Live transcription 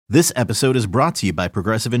This episode is brought to you by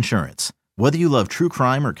Progressive Insurance. Whether you love true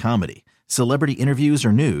crime or comedy, celebrity interviews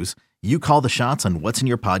or news, you call the shots on what's in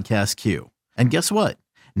your podcast queue. And guess what?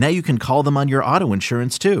 Now you can call them on your auto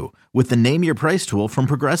insurance too with the Name Your Price tool from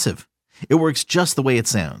Progressive. It works just the way it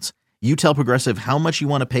sounds. You tell Progressive how much you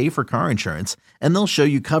want to pay for car insurance, and they'll show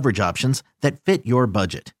you coverage options that fit your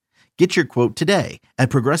budget. Get your quote today at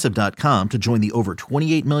Progressive.com to join the over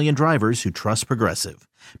 28 million drivers who trust Progressive.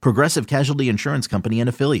 Progressive Casualty Insurance Company and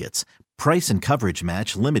Affiliates. Price and coverage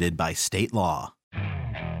match limited by state law.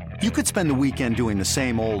 You could spend the weekend doing the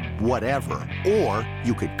same old whatever, or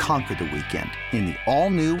you could conquer the weekend in the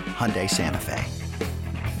all-new Hyundai Santa Fe.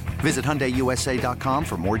 Visit HyundaiUSA.com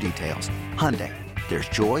for more details. Hyundai, there's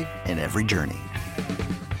joy in every journey.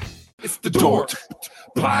 It's the Dork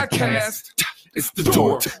Podcast. It's the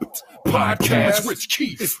Dork Podcast. It's Rich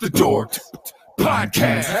Keefe. It's the Dork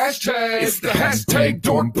Podcast. Hashtag. It's the hashtag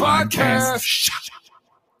Dork Podcast.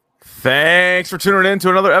 Thanks for tuning in to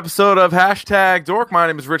another episode of Hashtag Dork. My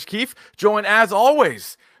name is Rich Keefe, joined as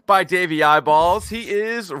always by Davey Eyeballs. He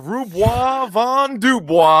is Rubois Von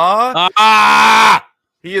Dubois.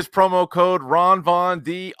 He is promo code Ron Von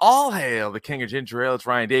D. All hail the king of ginger ale. It's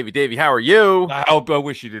Ryan Davey. Davey, how are you? I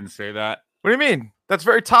wish you didn't say that. What do you mean? That's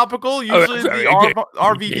very topical. Usually the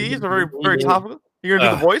RVDs are very, very topical. You're going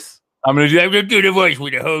to do the voice? I'm gonna do the voice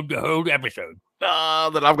with the whole episode. Then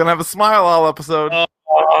I'm going to have a smile all episode.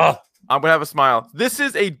 I'm going to have a smile. This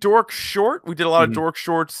is a dork short. We did a lot of dork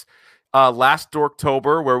shorts last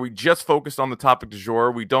Dorktober where we just focused on the topic du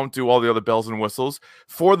jour. We don't do all the other bells and whistles.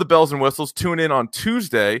 For the bells and whistles, tune in on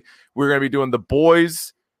Tuesday. We're going to be doing The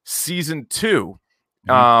Boys Season 2.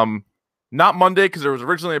 Not Monday because there was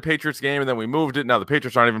originally a Patriots game and then we moved it. Now the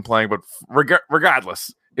Patriots aren't even playing, but regardless,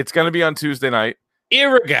 it's going to be on Tuesday night.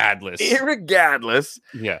 Irregardless.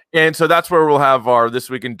 Yeah. And so that's where we'll have our This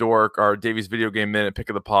Week in Dork, our Davies Video Game Minute, Pick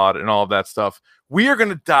of the Pod, and all of that stuff. We're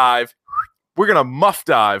going to muff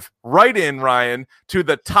dive right in, Ryan, to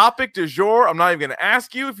the topic du jour. I'm not even going to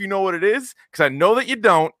ask you if you know what it is because I know that you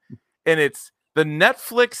don't. And it's the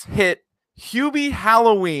Netflix hit Hubie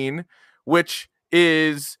Halloween, which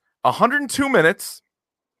is 102 minutes.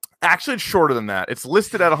 Actually, it's shorter than that. It's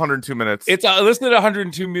listed at 102 minutes. It's listed at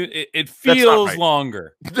 102 minutes. It feels right.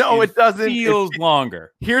 Longer. No, it doesn't. It feels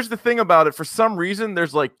longer. Here's the thing about it. For some reason,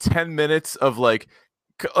 there's like 10 minutes of like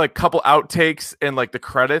couple outtakes and like the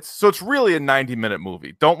credits. So it's really a 90-minute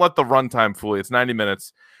movie. Don't let the runtime fool you. It's 90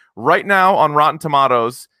 minutes. Right now on Rotten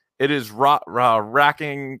Tomatoes, it is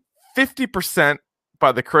racking 50%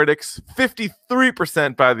 by the critics,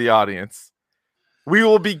 53% by the audience. We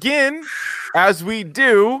will begin, as we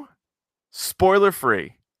do,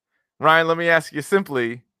 spoiler-free. Ryan, let me ask you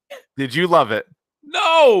simply, did you love it?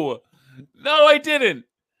 No, I didn't.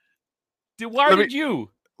 Why did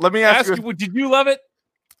you? Let me ask you. Did you love it?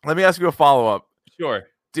 Let me ask you a follow-up. Sure.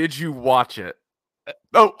 Did you watch it?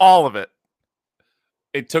 Oh, all of it.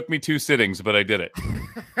 It took me 2 sittings, but I did it.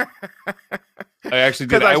 I actually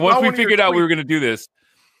did it. Once we figured out we were going to do this,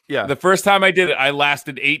 the first time I did it, I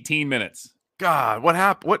lasted 18 minutes. God, what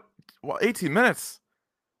happened? What 18 minutes?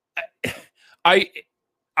 I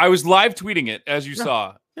was live tweeting it, as you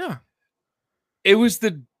saw. Yeah. It was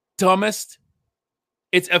the dumbest.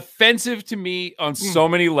 It's offensive to me on so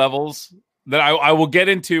many levels that I will get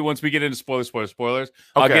into once we get into spoilers. Okay.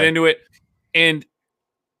 I'll get into it. And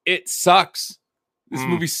it sucks. This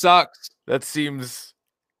movie sucks. That seems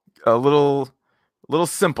a little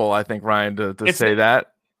simple, I think, Ryan, to say that.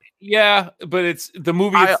 Yeah, but it's the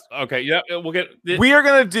movie. Okay, yeah, we'll get. We are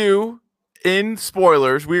gonna do in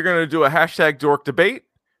spoilers. We're gonna do a hashtag dork debate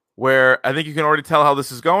where I think you can already tell how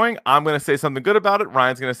this is going. I'm gonna say something good about it.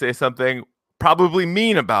 Ryan's gonna say something probably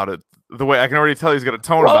mean about it. The way I can already tell he's gonna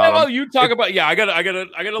tone about it. You talk about I got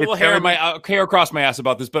a little hair in my hair across my ass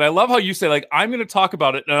about this, but I love how you say like I'm gonna talk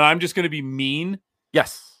about it and I'm just gonna be mean.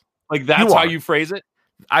 Yes, like that's how you phrase it.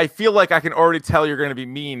 I feel like I can already tell you're going to be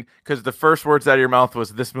mean because the first words out of your mouth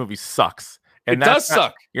was "this movie sucks," and it does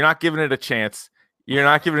suck. You're not giving it a chance. You're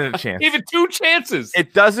not giving it a chance. Even 2 chances.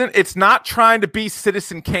 It doesn't. It's not trying to be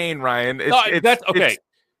Citizen Kane, Ryan. That's okay. It's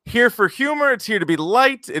here for humor. It's here to be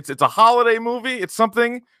light. It's a holiday movie. It's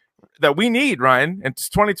something that we need, Ryan. It's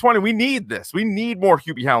 2020. We need this. We need more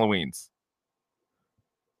Hubie Halloweens.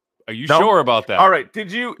 Are you sure about that? All right.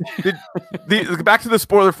 Did back to the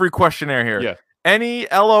spoiler-free questionnaire here? Yeah. Any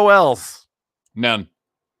LOLs? None.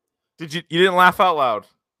 You didn't laugh out loud?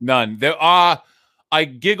 None. There are. I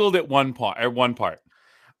giggled at one part.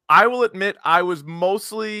 I will admit I was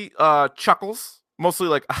mostly chuckles, mostly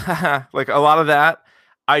like like a lot of that.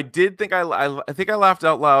 I did think I think I laughed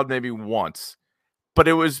out loud maybe once, but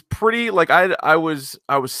it was pretty like I was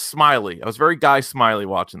Smiley. I was very Guy Smiley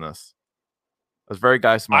watching this. I was very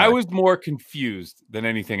Guy Smiley. I was more confused than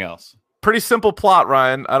anything else. Pretty simple plot,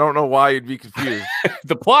 Ryan. I don't know why you'd be confused.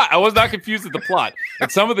 The plot, I was not confused at the plot.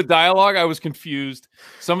 And some of the dialogue, I was confused.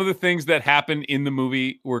 Some of the things that happened in the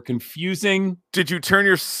movie were confusing. Did you turn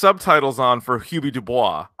your subtitles on for Hubie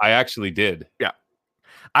Dubois? I actually did. Yeah.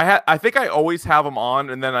 I think I always have them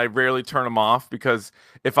on, and then I rarely turn them off, because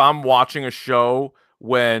if I'm watching a show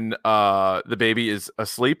when the baby is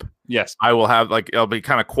asleep, yes, I will have I'll be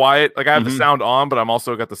kind of quiet. Like I have the sound on, but I'm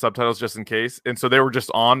also got the subtitles just in case. And so they were just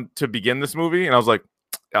on to begin this movie, and I was like,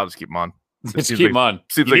 I'll just keep them on. Just keep them on.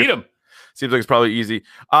 Seems you like need them. Seems like it's probably easy.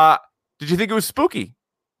 Did you think it was spooky?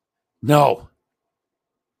 No.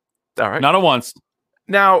 All right. Not a once.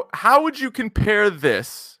 Now, how would you compare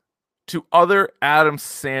this to other Adam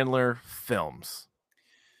Sandler films?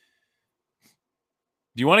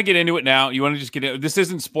 Do you want to get into it now? You want to just get into this?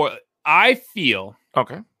 Isn't spoil. I feel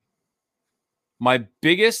okay. My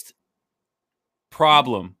biggest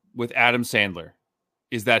problem with Adam Sandler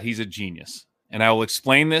is that he's a genius, and I will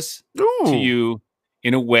explain this to you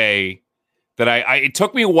in a way that it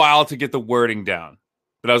took me a while to get the wording down,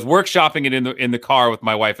 but I was workshopping it in the car with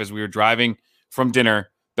my wife as we were driving from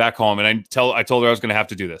dinner back home, and I told her I was going to have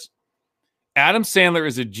to do this. Adam Sandler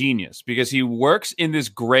is a genius because he works in this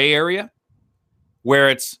gray area where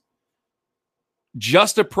it's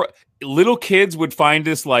just little kids would find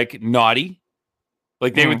this like naughty,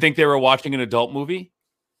 like they would think they were watching an adult movie.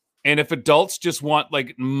 And if adults just want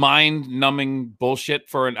like mind-numbing bullshit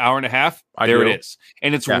for an hour and a half, there it is.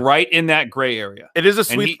 And it's right in that gray area. It is a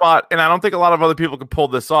sweet spot, and I don't think a lot of other people can pull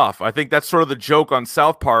this off. I think that's sort of the joke on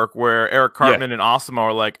South Park, where Eric Cartman and Osimo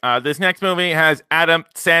are like, this next movie has Adam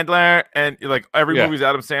Sandler, and like every movie's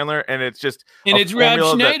Adam Sandler, and it's just and it's Rob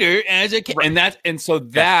Schneider as a kid. And so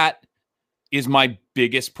that is my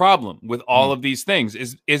biggest problem with all of these things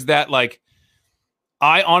is that like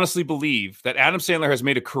I honestly believe that Adam Sandler has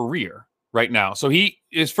made a career right now. So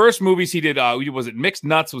his first movies he did, was it Mixed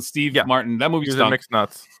Nuts with Steve Martin? That movie stunk. Mixed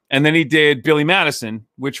Nuts. And then he did Billy Madison,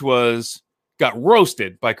 which got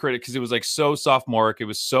roasted by critics because it was like so sophomoric. It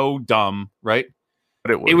was so dumb, right?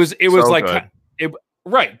 But it was so like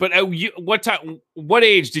right. But what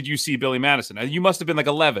age did you see Billy Madison? You must have been like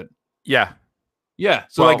 11. Yeah. Yeah.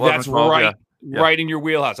 So 12, like that's 12, right in your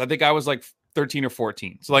wheelhouse. I think I was like 13 or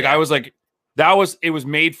 14. So like I was like, it was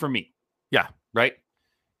made for me. Yeah. Right.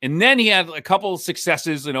 And then he had a couple of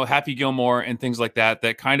successes, Happy Gilmore and things like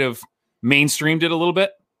that kind of mainstreamed it a little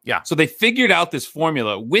bit. Yeah. So they figured out this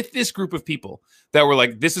formula with this group of people that were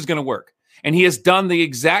like, this is going to work. And he has done the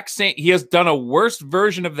exact same. He has done a worse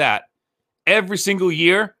version of that every single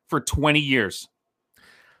year for 20 years.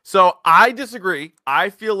 So I disagree. I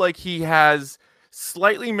feel like he has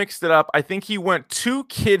slightly mixed it up. I think he went too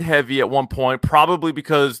kid heavy at one point, probably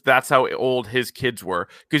because that's how old his kids were.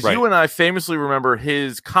 Because you and I famously remember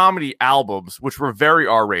his comedy albums, which were very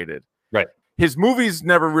R-rated. Right. His movies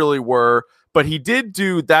never really were, but he did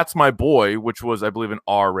do That's My Boy, which was, I believe, an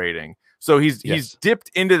R rating. So he's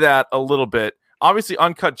dipped into that a little bit. Obviously,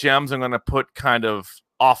 Uncut Gems, I'm going to put kind of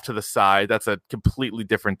off to the side. That's a completely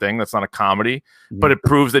different thing. That's not a comedy, but it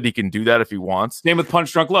proves that he can do that if he wants. Same with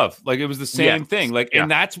Punch Drunk Love. Like it was the same thing. Like,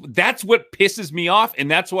 and that's what pisses me off.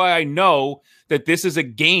 And that's why I know that this is a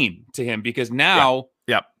game to him, because now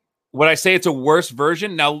when I say it's a worse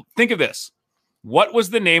version, now think of this. What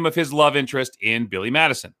was the name of his love interest in Billy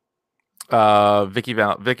Madison? Vicky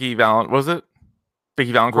Valent, was it?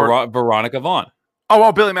 Vicky Valancourt? Veronica Vaughn.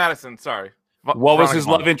 Oh, Billy Madison. Sorry. What was his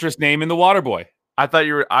love interest name in The Waterboy?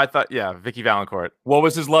 Vicky Valancourt. What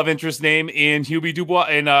was his love interest name in Hubie Dubois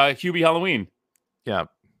in Hubie Halloween? Yeah.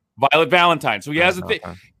 Violet Valentine. So he has a thing.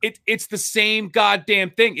 It's the same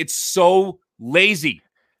goddamn thing. It's so lazy.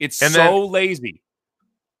 Lazy.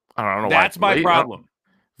 I don't know. That's my problem.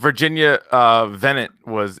 Virginia Venant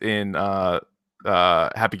was in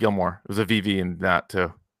Happy Gilmore. It was a VV in that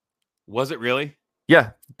too. Was it really?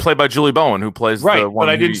 Yeah, played by Julie Bowen, who plays the one. But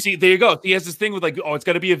I didn't see. There you go. He has this thing with like, it's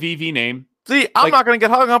got to be a VV name. See, I'm not going to get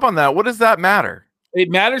hung up on that. What does that matter? It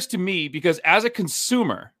matters to me because as a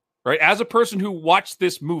consumer, right, as a person who watched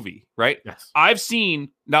this movie, right, I've seen.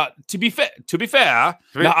 Now, to be fair,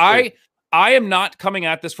 I am not coming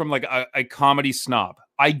at this from like a comedy snob.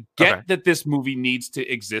 I get that this movie needs to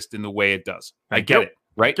exist in the way it does. I get it,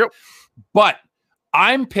 right? But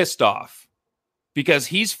I'm pissed off because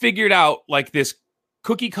he's figured out like this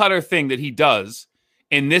cookie cutter thing that he does,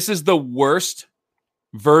 and this is the worst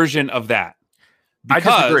version of that. I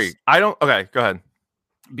disagree. I don't. Okay, go ahead.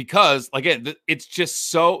 Because again, it's just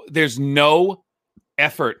so there's no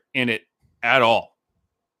effort in it at all.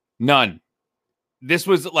 None. this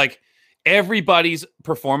was like everybody's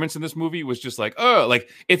performance in this movie was just like, oh, like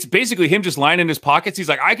it's basically him just lying in his pockets. He's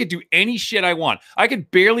like, I could do any shit I want. I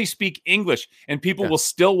could barely speak English and people will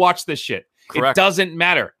still watch this shit. Correct. It doesn't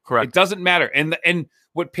matter. Correct. It doesn't matter. And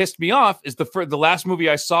what pissed me off is the last movie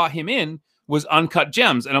I saw him in was Uncut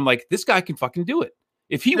Gems. And I'm like, this guy can fucking do it.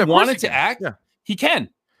 If he wanted to act, he can.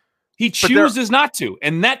 He chooses not to.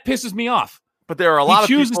 And that pisses me off. But there are a lot of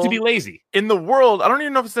people chooses to be lazy. In the world, I don't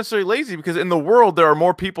even know if it's necessarily lazy, because in the world, there are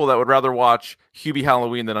more people that would rather watch Hubie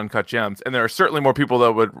Halloween than Uncut Gems. And there are certainly more people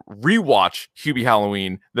that would rewatch Hubie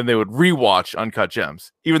Halloween than they would rewatch Uncut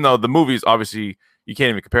Gems. Even though the movies, obviously, you can't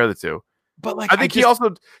even compare the two. But like, I think he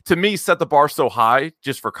also, to me, set the bar so high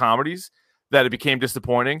just for comedies that it became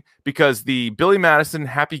disappointing, because the Billy Madison,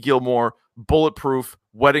 Happy Gilmore, Bulletproof,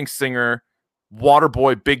 Wedding Singer,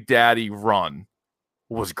 Waterboy, Big Daddy run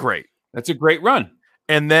was great. That's a great run.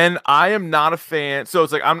 And then I am not a fan. So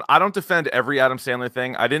it's like, I don't defend every Adam Sandler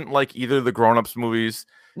thing. I didn't like either of the Grown Ups movies.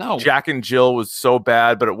 No. Jack and Jill was so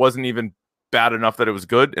bad, but it wasn't even bad enough that it was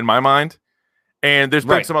good in my mind. And there's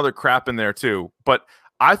been some other crap in there too. But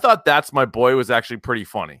I thought That's My Boy was actually pretty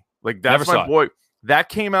funny. Like, That's My Boy. That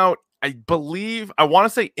came out, I believe, I want to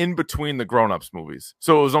say in between the Grown Ups movies.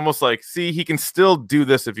 So it was almost like, see, he can still do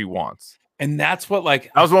this if he wants. And that's what,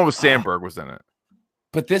 like, that was the one with Sandberg was in it.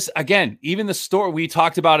 But this, again, even the story, we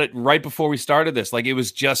talked about it right before we started this. Like, it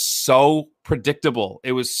was just so predictable.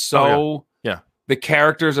 It was so, the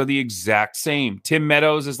characters are the exact same. Tim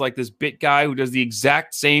Meadows is like this bit guy who does the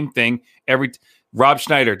exact same thing. Rob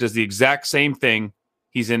Schneider does the exact same thing.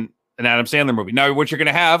 He's in an Adam Sandler movie. Now, what you're going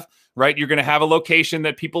to have, right? You're going to have a location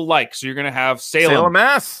that people like. So you're going to have Salem,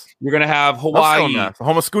 Mass. You're going to have Hawaii. The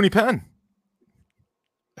home of Scooney Penn.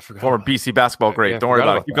 Former BC basketball great. Don't worry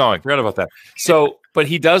about it. Keep going. I forgot about that. So, but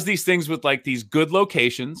he does these things with like these good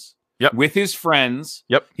locations with his friends.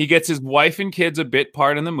 Yep. He gets his wife and kids a bit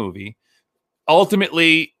part in the movie.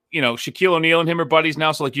 Ultimately, you know, Shaquille O'Neal and him are buddies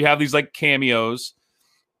now. So like you have these like cameos.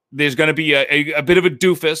 There's going to be a bit of a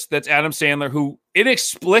doofus that's Adam Sandler, who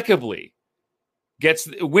inexplicably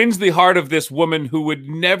wins the heart of this woman who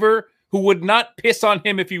would not piss on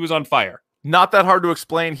him if he was on fire. Not that hard to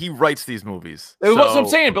explain. He writes these movies. That's what I'm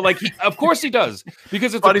saying. But like, of course he does,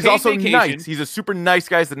 because it's. But he's also nice. He's a super nice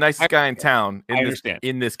guy. He's the nicest guy in town. I understand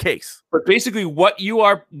in this case. But basically, what you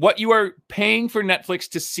are paying for Netflix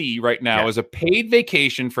to see right now is a paid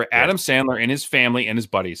vacation for Adam Sandler and his family and his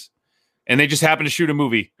buddies. And they just happen to shoot a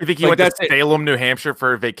movie. You think he went to Salem, New Hampshire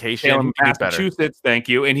for a vacation? Salem, Massachusetts, thank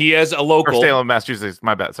you. And he has a local. Or Salem, Massachusetts.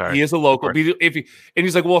 My bad. Sorry. He is a local. And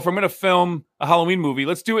he's like, well, if I'm going to film a Halloween movie,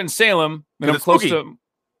 let's do it in Salem. And I'm close to.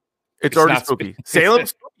 It's already spooky. Salem.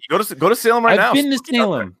 Go to Salem right now. I've been to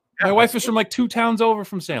Salem. My wife is from like 2 towns over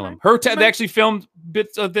from Salem. They actually filmed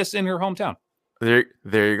bits of this in her hometown. There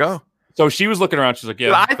you go. So she was looking around. She's like,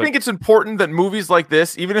 yeah. I think it's important that movies like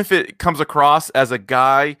this, even if it comes across as a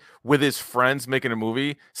guy with his friends making a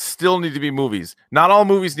movie, still need to be movies. Not all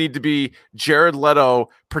movies need to be Jared Leto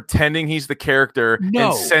pretending he's the character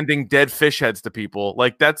and sending dead fish heads to people.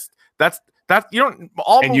 Like that's you don't.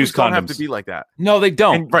 All movies don't have to be like that. No, they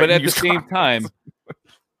don't. But at the same time,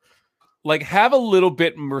 like, have a little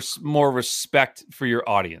bit more respect for your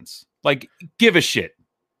audience. Like, give a shit.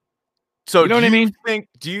 So you know what I mean?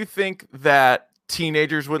 Do you think that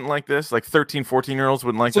teenagers wouldn't like this? Like 13, 14-year-olds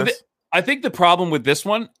wouldn't like this? I think the problem with this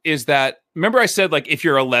one is that, remember I said, like, if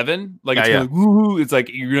you're 11, like, like, woo-hoo, it's like,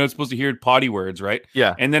 you're not supposed to hear potty words, right?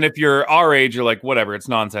 Yeah. And then if you're our age, you're like, whatever, it's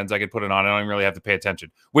nonsense. I could put it on. I don't even really have to pay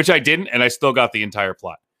attention, which I didn't. And I still got the entire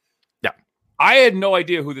plot. Yeah. I had no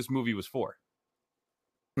idea who this movie was for.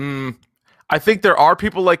 I think there are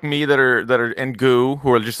people like me that are in Goo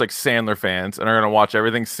who are just like Sandler fans and are going to watch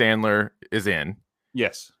everything Sandler is in.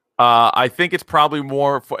 Yes. I think it's probably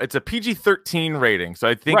more for, it's a PG-13 rating. So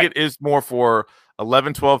I think it is more for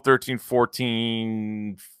 11, 12, 13,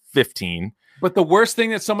 14, 15. But the worst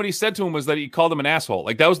thing that somebody said to him was that he called him an asshole.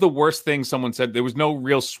 Like, that was the worst thing someone said. There was no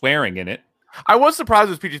real swearing in it. I was surprised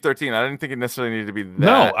it was PG-13. I didn't think it necessarily needed to be that.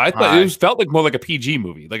 No, I thought it felt like more like a PG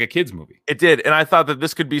movie, like a kid's movie. It did. And I thought that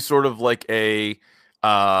this could be sort of like a,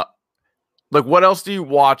 like, what else do you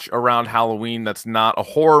watch around Halloween that's not a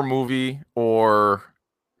horror movie or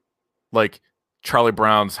like Charlie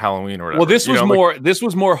Brown's Halloween or whatever? Well, this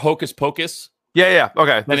was more Hocus Pocus. Yeah.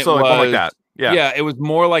 Okay. So like, like that. Yeah, it was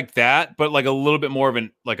more like that, but like a little bit more of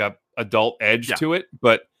an adult edge to it.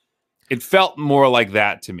 But it felt more like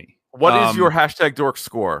that to me. What is your hashtag dork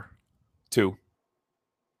score? 2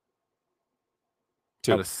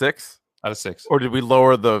 out of 6? Out of 6. Or did we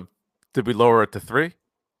lower it to 3?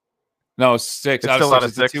 No, 6 out still of 6. Out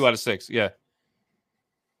of 6? 2 out of 6. Yeah.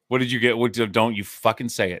 What did you get? Don't you fucking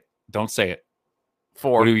say it. Don't say it.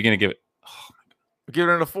 4. What are we gonna give it? Give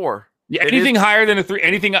it a 4. Yeah, anything higher than a 3.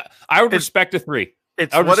 Anything I would respect a 3.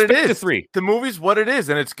 It's I would what it respect is. A 3. The movie's what it is,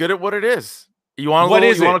 and it's good at what it is. You want What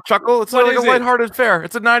is you it? want to chuckle? It's What like a is it? lighthearted fare.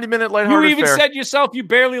 It's a 90-minute lighthearted You even fare. said yourself you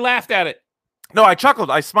barely laughed at it. No, I chuckled.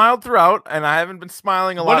 I smiled throughout, and I haven't been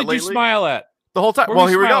smiling a lot lately. What did you smile at? The whole time. What Well,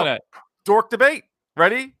 were you here we go. smiling at? Dork debate.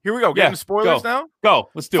 Ready? Here we go. Getting spoilers now. Go.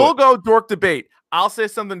 Let's do Full it. go dork debate. I'll say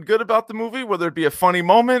something good about the movie, whether it be a funny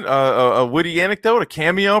moment, a witty anecdote, a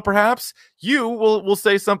cameo, perhaps. You will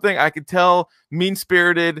say something I could tell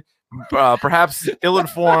mean-spirited, perhaps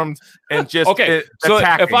ill-informed, and just okay. So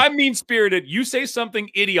attacking. if I'm mean-spirited, you say something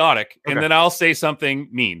idiotic, and Okay. then I'll say something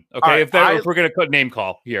mean. Okay, Right, if we're gonna put name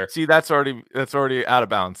call here. See, that's already out of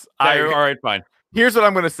bounds. All right, fine. Here's what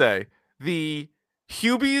I'm gonna say: the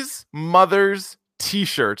Hubie's mother's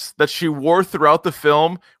T-shirts that she wore throughout the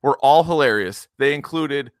film were all hilarious. They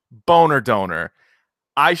included boner donor.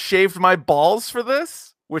 I shaved my balls for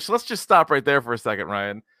this, which let's just stop right there for a second,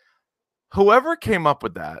 Ryan. Whoever came up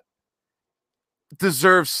with that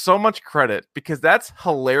deserves so much credit because that's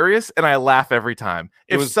hilarious and I laugh every time.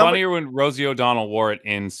 It was funnier when Rosie O'Donnell wore it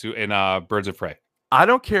in Birds of Prey. I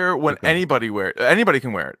don't care when anybody can wear it.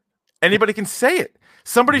 Anybody can say it.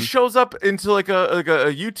 Somebody shows up into like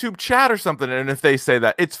a YouTube chat or something, and if they say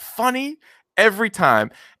that, it's funny every time.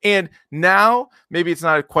 And now maybe it's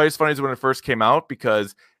not quite as funny as when it first came out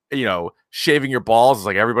because shaving your balls is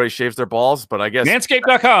like everybody shaves their balls, but I guess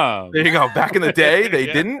Manscaped.com. There you go. Back in the day, they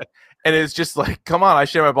didn't. And it's just like, come on, I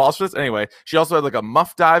shave my balls for this. Anyway, she also had like a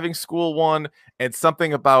muff diving school one and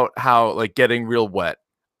something about how like getting real wet.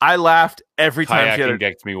 I laughed every time Kayaking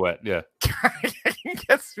gets me wet. Yeah. Kayaking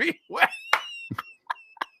gets me wet.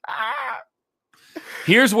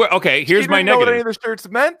 Here's my negative. Know what any of the shirts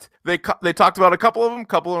meant. They talked about a couple of them.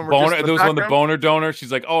 Were boner. Just there was one, the boner donor.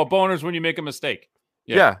 She's like, "Oh, a boner's when you make a mistake."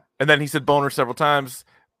 Yeah, and then he said boner several times.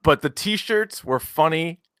 But the T-shirts were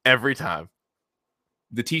funny every time.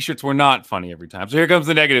 The T-shirts were not funny every time. So here comes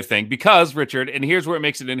the negative thing. Because Richard, and here's where it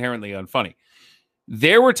makes it inherently unfunny.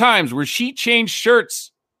 There were times where she changed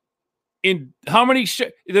shirts. In how many?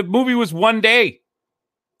 The movie was 1 day.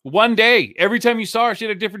 1 day. Every time you saw her, she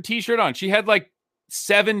had a different T-shirt on. She had like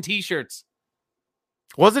 7 T-shirts.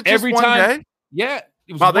 Was it just every one time? day? Yeah.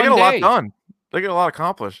 It was wow, they one get a lot day. done. They get a lot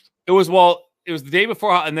accomplished. It was the day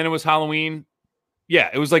before, and then it was Halloween. Yeah,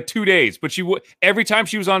 it was like 2 days. But every time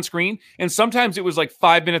she was on screen, and sometimes it was like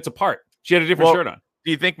 5 minutes apart. She had a different shirt on.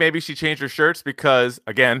 Do you think maybe she changed her shirts because,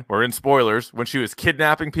 again, we're in spoilers, when she was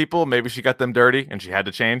kidnapping people, maybe she got them dirty and she had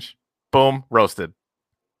to change? Boom, roasted.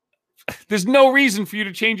 There's no reason for you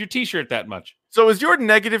to change your T-shirt that much. So is your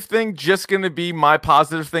negative thing just going to be my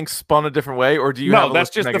positive thing spun a different way, or do you? No, that's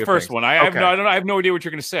just the first one. I have no idea what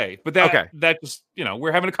you're going to say, but that just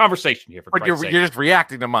we're having a conversation here. But you're just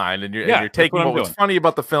reacting to mine, and you're taking what was funny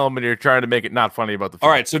about the film, and you're trying to make it not funny about the film.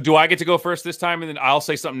 All right, so do I get to go first this time, and then I'll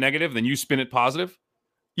say something negative, then you spin it positive?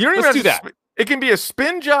 You don't even have to do that. It can be a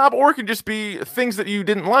spin job, or it can just be things that you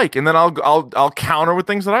didn't like, and then I'll counter with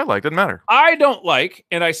things that I like. Doesn't matter. I don't like,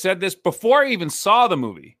 and I said this before I even saw the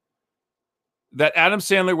movie, that Adam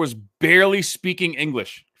Sandler was barely speaking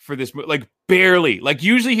English for this movie, like barely. Like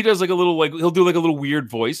usually he does like a little, like he'll do like a little weird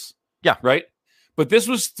voice, yeah, right. But this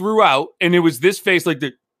was throughout, and it was this face, like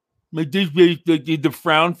the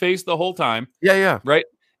frown face the whole time, yeah, right,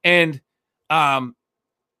 and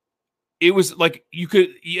it was like you could,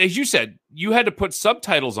 as you said, you had to put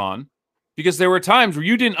subtitles on because there were times where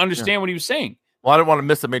you didn't understand what he was saying. Well, I didn't want to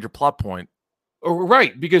miss a major plot point.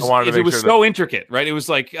 Right, because it was so intricate, right? It was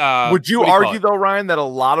like... would you argue, though, Ryan, that a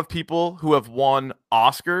lot of people who have won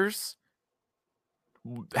Oscars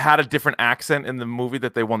had a different accent in the movie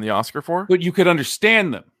that they won the Oscar for? But you could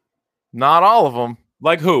understand them. Not all of them.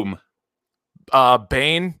 Like whom?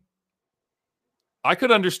 Bane. I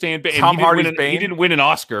could understand Bane. Tom Hardy's Bane. He didn't win an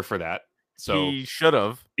Oscar for that. So he should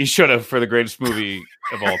have. He should have for the greatest movie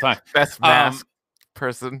of all time. Best masked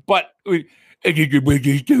person. But...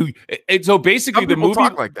 And so basically, the movie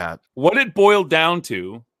talk like that. What it boiled down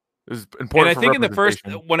to is important. And I think in the first,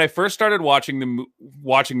 when I first started watching the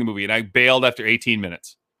movie, and I bailed after 18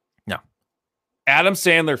 minutes. No, Adam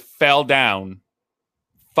Sandler fell down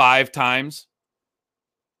 5 times,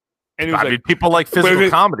 and it was like people like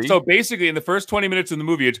physical comedy. So basically, in the first 20 minutes of the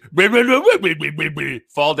movie, it's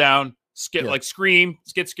fall down, like scream,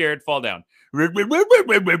 get scared, fall down,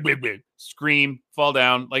 scream, fall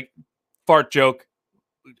down, like. Fart joke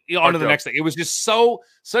on to the next thing. It was just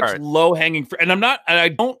such low hanging fruit. And I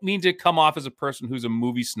don't mean to come off as a person who's a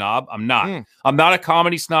movie snob. I'm not. I'm not a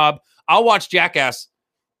comedy snob. I'll watch Jackass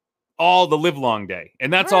all the live long day,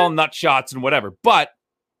 and that's all nut shots and whatever. But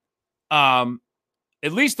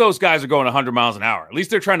at least those guys are going 100 miles an hour. At least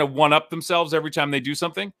they're trying to one-up themselves every time they do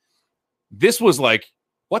something. This was like,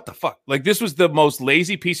 what the fuck? Like, this was the most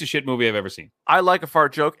lazy piece of shit movie I've ever seen. I like a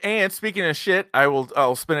fart joke. And speaking of shit,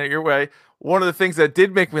 I'll spin it your way. One of the things that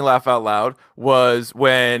did make me laugh out loud was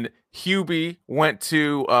when Hubie went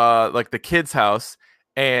to like the kid's house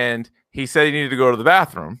and he said he needed to go to the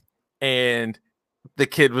bathroom. And the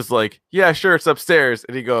kid was like, yeah, sure, it's upstairs.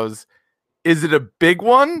 And he goes, is it a big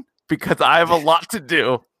one? Because I have a lot to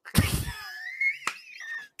do.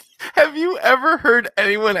 Have you ever heard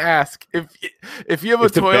anyone ask if you have a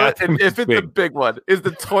toilet and if it's a big one, is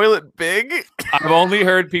the toilet big? I've only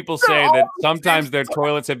heard people say that sometimes their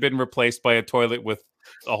toilets have been replaced by a toilet with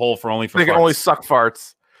a hole for only for they farts. Can only suck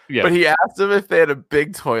farts. Yeah. But he asked him if they had a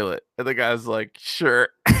big toilet, and the guy's like, "Sure."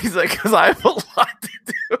 He's like, "Because I have a lot to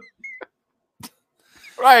do."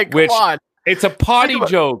 Right? Come on. It's a potty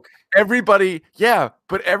joke. Everybody, yeah,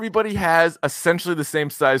 but everybody has essentially the same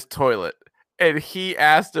size toilet. And he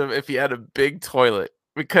asked him if he had a big toilet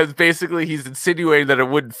because basically he's insinuating that it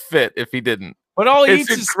wouldn't fit if he didn't. But all he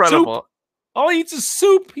it's eats incredible. Is soup. All he eats is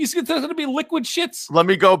soup. He's going to be liquid shits. Let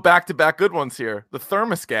me go back to back good ones here. The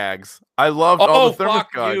thermos gags. I loved all the thermos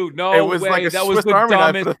gags. No, it was way. like a that Swiss was the Army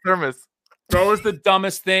knife dumbest. for the thermos. That was the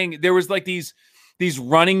dumbest thing. There was like these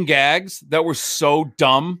running gags that were so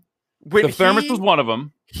dumb. The thermos was one of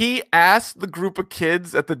them. He asked the group of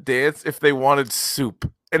kids at the dance if they wanted soup.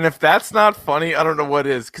 And if that's not funny, I don't know what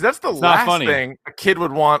is. Because that's the last thing a kid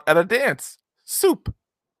would want at a dance. Soup.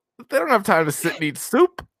 They don't have time to sit and eat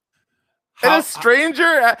soup. And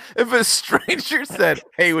if a stranger said,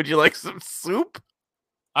 hey, would you like some soup?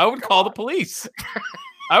 I would call the police.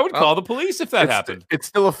 I would call the police if that happened. It's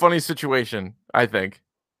still a funny situation, I think.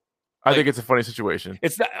 I think it's a funny situation.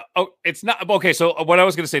 It's not. Oh, it's not. Okay, so what I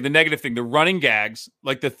was going to say, the negative thing, the running gags,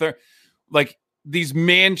 like like these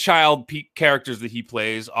man-child characters that he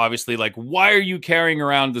plays. Obviously, like, why are you carrying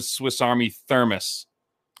around the Swiss Army thermos?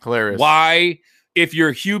 Hilarious. Why, if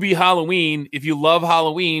you're Hubie Halloween, if you love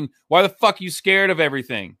Halloween, why the fuck are you scared of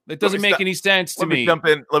everything? That doesn't make any sense to me.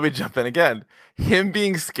 Let me jump in again. Him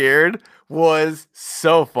being scared was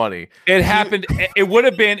so funny. It happened. It would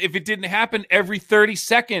have been if it didn't happen every 30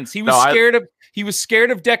 seconds. He was scared of. He was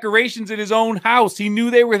scared of decorations in his own house. He knew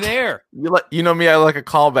they were there. You know me. I like a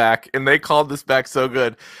callback, and they called this back so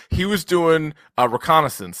good. He was doing a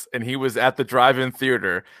reconnaissance, and he was at the drive-in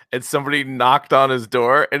theater, and somebody knocked on his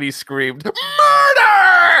door, and he screamed,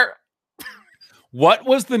 "Murder!" What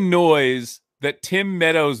was the noise that Tim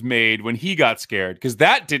Meadows made when he got scared? Because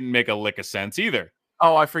that didn't make a lick of sense either.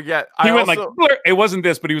 Oh, I forget. He went like, blur. It wasn't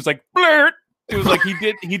this, but he was like, blurt. It was like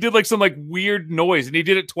he did like some like weird noise, and he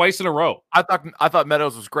did it twice in a row. I thought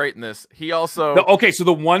Meadows was great in this. He also so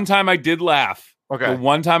the one time I did laugh. Okay. The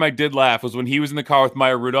one time I did laugh was when he was in the car with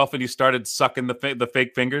Maya Rudolph and he started sucking the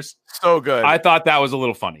fake fingers. So good. I thought that was a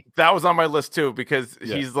little funny. That was on my list too because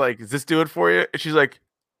he's like, "Does this do it for you?" And she's like,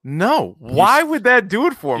 "No. Why would that do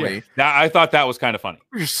it for me?" Now, I thought that was kind of funny.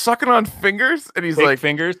 You're sucking on fingers, and he's fake like,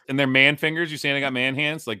 fingers, and they're man fingers. You saying I got man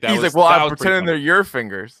hands? Like that. He's like, "Well, I'm pretending they're your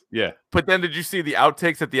fingers." Yeah. But then, did you see the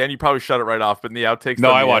outtakes at the end? You probably shut it right off. But in the outtakes,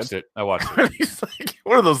 no, I watched it. He's like,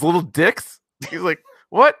 "What are those little dicks?" He's like,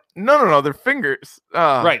 "What? No, they're fingers."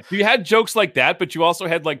 Right. So you had jokes like that, but you also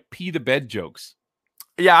had like pee the bed jokes.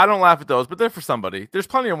 Yeah, I don't laugh at those, but they're for somebody. There's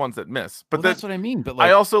plenty of ones that miss. But that's what I mean. But like,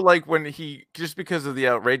 I also like when he, just because of the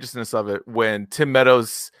outrageousness of it, when Tim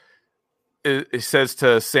Meadows says to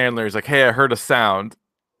Sandler, he's like, "Hey, I heard a sound."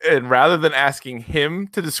 And rather than asking him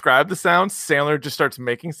to describe the sound, Sandler just starts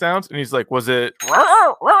making sounds. And he's like, "Was it?"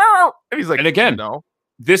 And he's like, and again, no.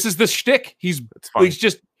 This is the shtick. He's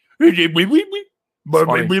just like,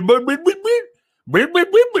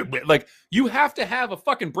 you have to have a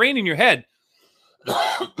fucking brain in your head.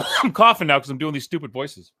 I'm coughing now because I'm doing these stupid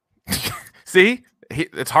voices. See,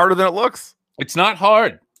 it's harder than it looks. It's not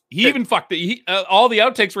hard. He even fucked it. All the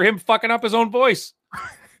outtakes were him fucking up his own voice.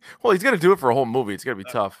 Well, he's gonna do it for a whole movie. It's gonna be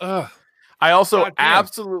tough. I also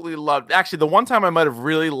absolutely loved. Actually, the one time I might have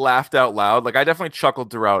really laughed out loud, like I definitely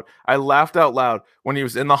chuckled throughout. I laughed out loud when he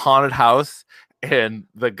was in the haunted house and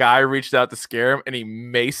the guy reached out to scare him and he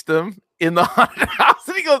maced him in the haunted house.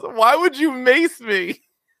 And he goes, "Why would you mace me?"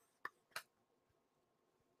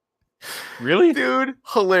 Really? Dude,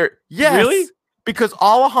 hilarious. Yes. Really? Because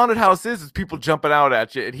all a haunted house is people jumping out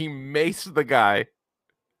at you, and he maced the guy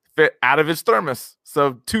out of his thermos.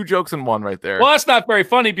 So 2 jokes in one right there. Well, that's not very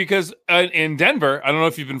funny because in Denver, I don't know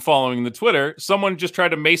if you've been following the Twitter, someone just tried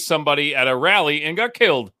to mace somebody at a rally and got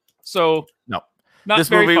killed. So no, not this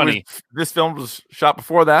very funny. This film was shot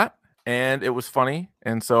before that, and it was funny,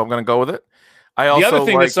 and so I'm going to go with it. The other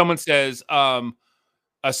thing that someone says,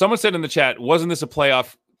 Someone said in the chat, wasn't this a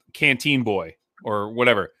playoff canteen boy or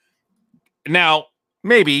whatever? Now,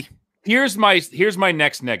 maybe. Here's my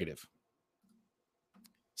next negative.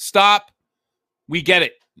 Stop. We get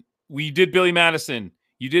it. We did Billy Madison.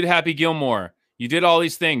 You did Happy Gilmore. You did all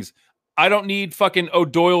these things. I don't need fucking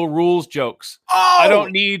O'Doyle rules jokes. Oh! I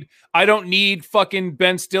don't need fucking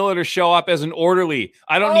Ben Stiller to show up as an orderly.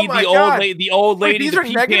 I don't need the old lady, the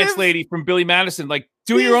pee pants lady from Billy Madison. Like,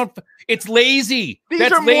 do your own. It's lazy.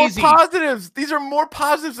 These are lazy. More positives. These are more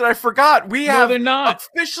positives that I forgot. We have they're not.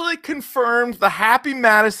 Officially confirmed the Happy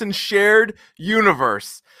Madison shared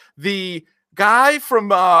universe. The guy from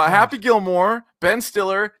Happy Gilmore, Ben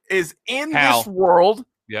Stiller, is in this world.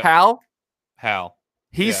 Yep. Hal.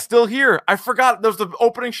 He's still here. I forgot. That was the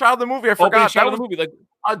opening shot of the movie. I forgot. That was the movie. Like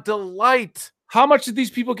a delight. How much did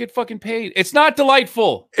these people get fucking paid? It's not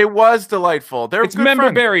delightful. It was delightful. It's member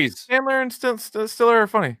friends. berries. Sandler and Stiller are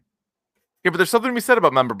funny. Yeah, but there's something to be said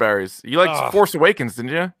about member berries. You liked Force Awakens,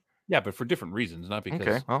 didn't you? Yeah, but for different reasons, not because.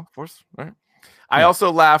 Okay, well, Force. All right. I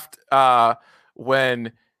also laughed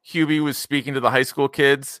when Hubie was speaking to the high school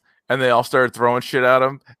kids. And they all started throwing shit at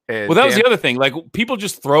him. And that was the other thing. Like, people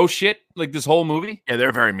just throw shit, like, this whole movie. Yeah,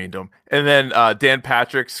 they're very mean to him. And then Dan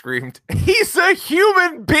Patrick screamed, "He's a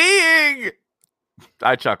human being!"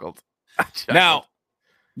 I chuckled. Now,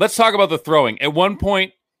 let's talk about the throwing. At one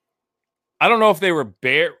point, I don't know if they were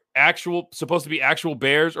supposed to be actual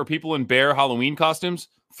bears or people in bear Halloween costumes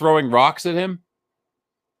throwing rocks at him.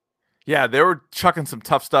 Yeah, they were chucking some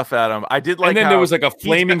tough stuff at him. I did like. And then there was like a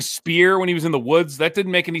flaming spear when he was in the woods. That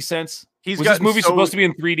didn't make any sense. Was this movie supposed to be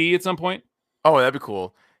in 3D at some point? Oh, that'd be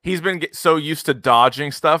cool. He's been so used to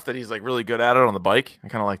dodging stuff that he's like really good at it on the bike. I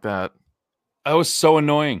kind of like that. That was so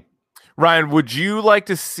annoying. Ryan, would you like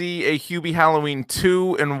to see a Hubie Halloween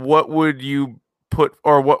 2? And what would you put,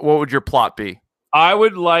 or what would your plot be? I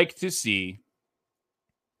would like to see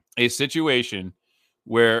a situation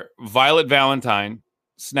where Violet Valentine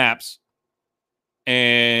snaps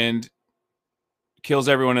and kills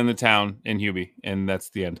everyone in the town in Hubie, and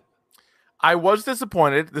that's the end. I was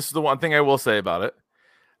disappointed. This is the one thing I will say about it,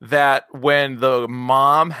 that when the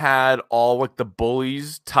mom had all like the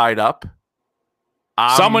bullies tied up,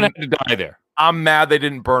 someone had to die there. I'm mad they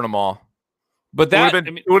didn't burn them all. But it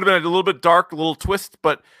would have been a little bit dark, a little twist.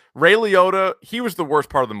 But Ray Liotta, he was the worst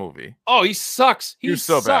part of the movie. Oh, he sucks. He was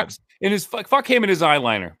so bad. And his fuck him and his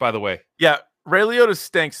eyeliner, by the way. Yeah, Ray Liotta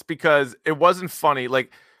stinks because it wasn't funny.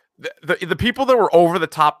 Like the people that were over the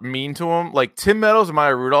top mean to him, like Tim Meadows and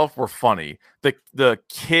Maya Rudolph, were funny. The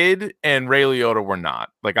kid and Ray Liotta were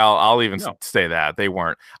not. Like I'll even say that they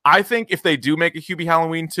weren't. I think if they do make a Hubie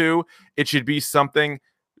Halloween 2, it should be something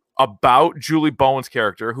about Julie Bowen's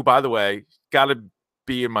character, who, by the way, got to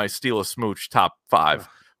be in my Steal a Smooch top 5.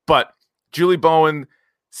 But Julie Bowen,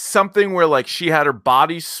 something where like she had her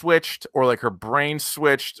body switched or like her brain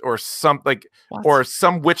switched or something, like, or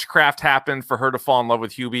some witchcraft happened for her to fall in love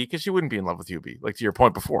with Hubie, because she wouldn't be in love with Hubie, like to your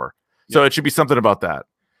point before. Yeah. So it should be something about that.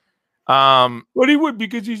 But he would,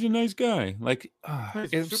 because he's a nice guy. Like,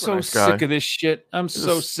 I'm so nice sick of this shit. I'm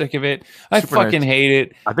so sick of it. I fucking hate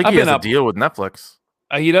it. I think he has a deal with Netflix.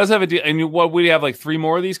 He does have a deal. And what, would he have like 3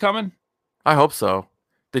 more of these coming? I hope so.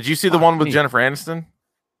 Did you see the one with Jennifer Aniston?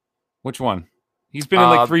 Which one? He's been in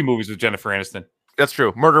like 3 movies with Jennifer Aniston. That's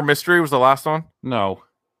true. Murder Mystery was the last one? No.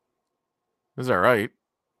 Is that right?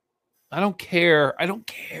 I don't care. I don't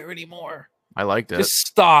care anymore. I liked it. Just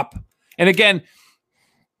stop. And again,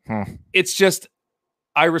 it's just,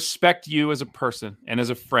 I respect you as a person and as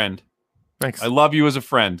a friend. Thanks. I love you as a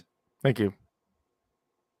friend. Thank you.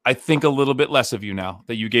 I think a little bit less of you now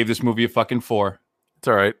that you gave this movie a fucking 4. It's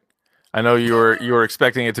all right. I know you were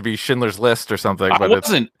expecting it to be Schindler's List or something. But I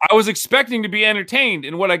wasn't. I was expecting to be entertained,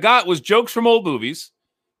 and what I got was jokes from old movies,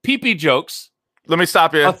 pee-pee jokes. Let me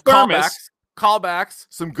stop you. Callbacks,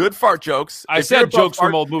 some good fart jokes. I said jokes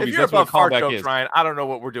from old movies. That's what a callback jokes, is. Ryan, I don't know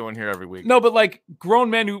what we're doing here every week. No, but like grown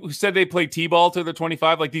men who said they play t-ball till they're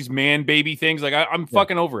 25, like these man baby things. Like I'm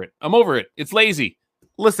fucking over it. I'm over it. It's lazy.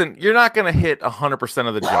 Listen, you're not going to hit 100%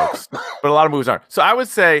 of the jokes, but a lot of movies aren't. So I would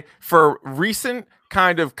say for recent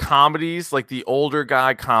kind of comedies, like the older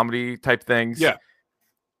guy comedy type things,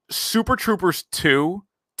 Super Troopers 2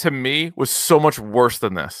 to me was so much worse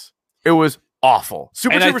than this. It was awful.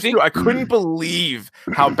 Super Troopers 2, I couldn't believe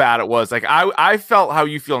how bad it was. Like I felt how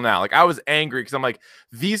you feel now. Like I was angry because I'm like,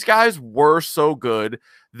 these guys were so good.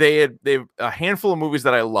 They had a handful of movies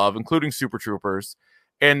that I love, including Super Troopers.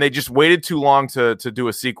 And they just waited too long to do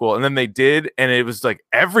a sequel. And then they did. And it was like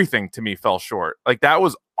everything to me fell short. Like that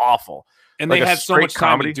was awful. And they had so much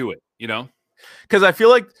time to do it, you know? Because I feel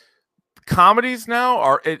like comedies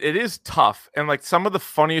now it is tough. And like some of the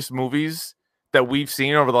funniest movies that we've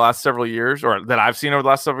seen over the last several years, or that I've seen over the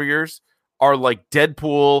last several years, are like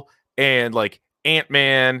Deadpool and like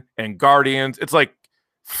Ant-Man and Guardians. It's like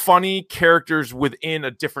funny characters within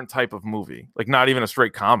a different type of movie, like not even a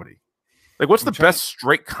straight comedy. Like, what's the best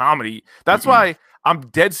straight comedy? That's why I'm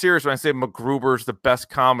dead serious when I say MacGruber's the best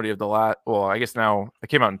comedy of the last, well, I guess now it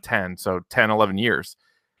came out in 10, so 10, 11 years.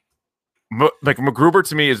 Like, MacGruber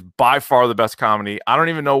to me is by far the best comedy. I don't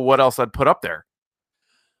even know what else I'd put up there.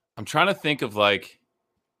 I'm trying to think of like,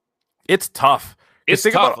 it's tough. It's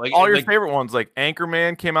think tough. About all your favorite ones, like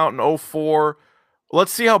Anchorman came out in 2004.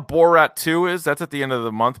 Let's see how Borat 2 is. That's at the end of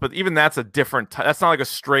the month, but even that's a different. That's not like a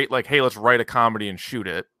straight like, hey, let's write a comedy and shoot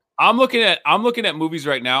it. I'm looking at movies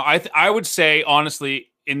right now. I would say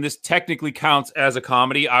honestly, and this technically counts as a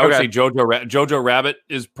comedy. I would say Jojo Rabbit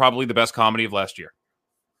is probably the best comedy of last year.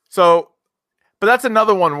 So, but that's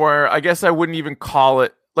another one where I guess I wouldn't even call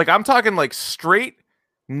it like, I'm talking like straight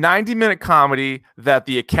 90-minute comedy that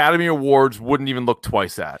the Academy Awards wouldn't even look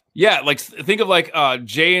twice at. Yeah, like think of like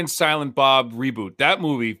Jay and Silent Bob reboot. That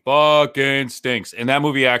movie fucking stinks, and that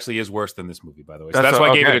movie actually is worse than this movie, by the way. So that's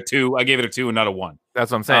why I gave it a 2. I gave it a 2 and not a 1.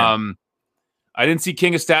 That's what I'm saying. I didn't see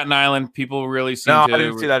King of Staten Island. People really seem to. No, I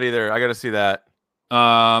didn't see that either. I got to see that.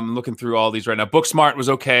 Looking through all these right now. Booksmart was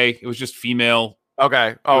okay. It was just female.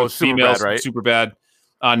 Okay. Oh, super bad, right? Super bad.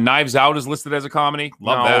 Knives Out is listed as a comedy.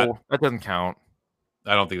 Love that. That doesn't count.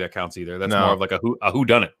 I don't think that counts either. That's more of like a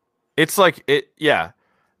whodunit. It's like it. Yeah.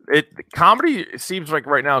 Comedy seems like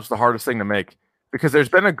right now it's the hardest thing to make because there's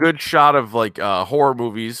been a good shot of like horror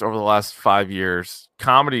movies over the last 5 years.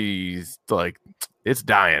 Comedy's like it's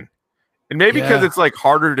dying, and maybe because it's like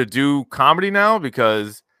harder to do comedy now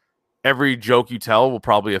because every joke you tell will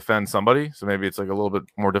probably offend somebody. So maybe it's like a little bit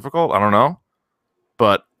more difficult. I don't know,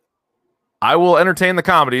 but I will entertain the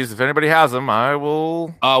comedies. If anybody has them, I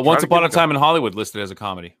will. Once Upon a Time in Hollywood listed as a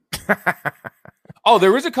comedy. Oh,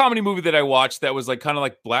 there was a comedy movie that I watched that was like kind of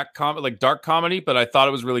like black comedy, like dark comedy, but I thought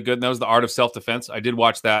it was really good. And that was The Art of Self-Defense. I did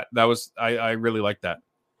watch that. That was I really liked that.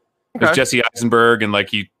 Okay. It's Jesse Eisenberg and like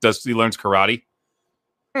he learns karate.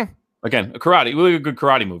 Again, really a good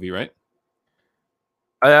karate movie, right?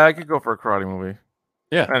 I could go for a karate movie.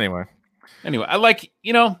 Yeah. Anyway, I like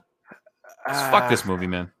fuck this movie,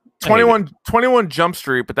 man. 21 Jump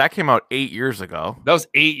Street, but that came out 8 years ago. That was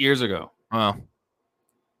 8 years ago. Well,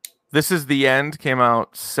 This Is the End came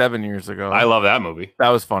out 7 years ago. I love that movie. That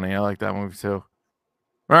was funny. I like that movie too.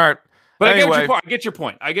 All right. But anyway, I get your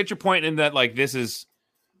point. I get your point in that like this is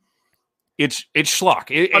it's schlock.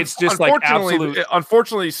 It's just like absolute.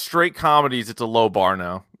 Unfortunately, straight comedies, it's a low bar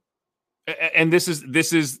now. And this is it.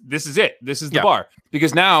 This is the bar.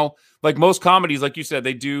 Because now, like most comedies, like you said,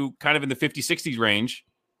 they do kind of in the 50s, 60s range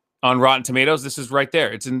on Rotten Tomatoes. This is right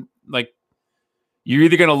there. It's in like you're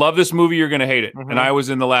either going to love this movie or you're going to hate it. Mm-hmm. And I was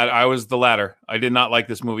in the latter. I was the latter. I did not like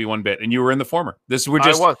this movie one bit. And you were in the former. I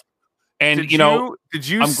was. And did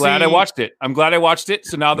you I'm glad I watched it.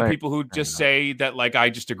 So now the people who just say that, like,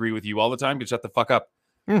 I just agree with you all the time, can shut the fuck up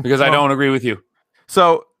because I don't agree with you.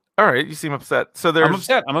 So, all right. You seem upset. So I'm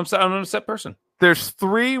upset. I'm an upset person. There's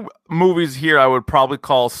 3 movies here I would probably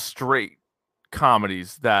call straight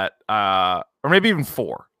comedies that, or maybe even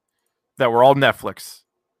 4 that were all Netflix.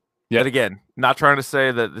 Yet again, not trying to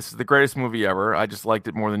say that this is the greatest movie ever. I just liked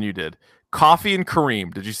it more than you did. Coffee and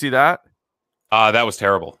Kareem. Did you see that? That was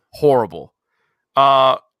terrible. Horrible.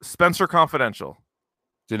 Spencer Confidential.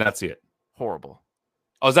 Did not see it. Horrible.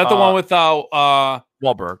 Oh, is that the one with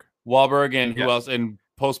Wahlberg? Wahlberg and who else? And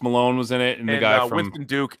Post Malone was in it, and the guy from Winston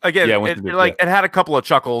Duke. Again, it had a couple of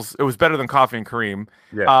chuckles. It was better than Coffee and Kareem.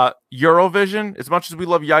 Yeah. Eurovision. As much as we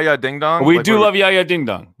love Yaya Ding Dong, we do love Yaya Ding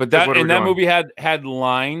Dong, but that movie had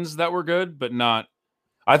lines that were good, but not.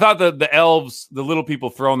 I thought the elves, the little people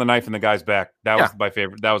throwing the knife in the guy's back. That was my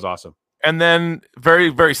favorite. That was awesome. And then very,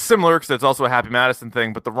 very similar because it's also a Happy Madison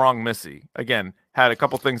thing, but The Wrong Missy again had a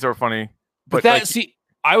couple things that were funny. But that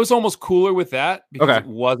I was almost cooler with that because it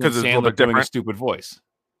wasn't Sandler doing a stupid voice,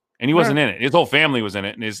 and he wasn't in it. His whole family was in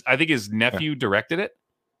it, and I think his nephew directed it.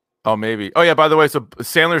 Oh, maybe. Oh, yeah. By the way, so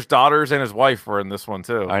Sandler's daughters and his wife were in this one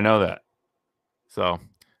too. I know that. So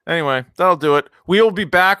anyway, that'll do it. We will be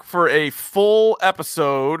back for a full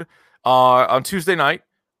episode on Tuesday night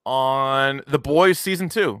on The Boys Season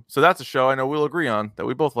 2. So that's a show I know we'll agree on that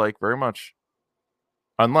we both like very much.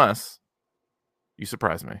 Unless you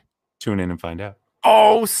surprise me. Tune in and find out.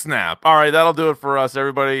 Oh, snap. All right, that'll do it for us,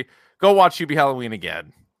 everybody. Go watch Hubie Halloween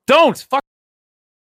again. Don't! Fuck.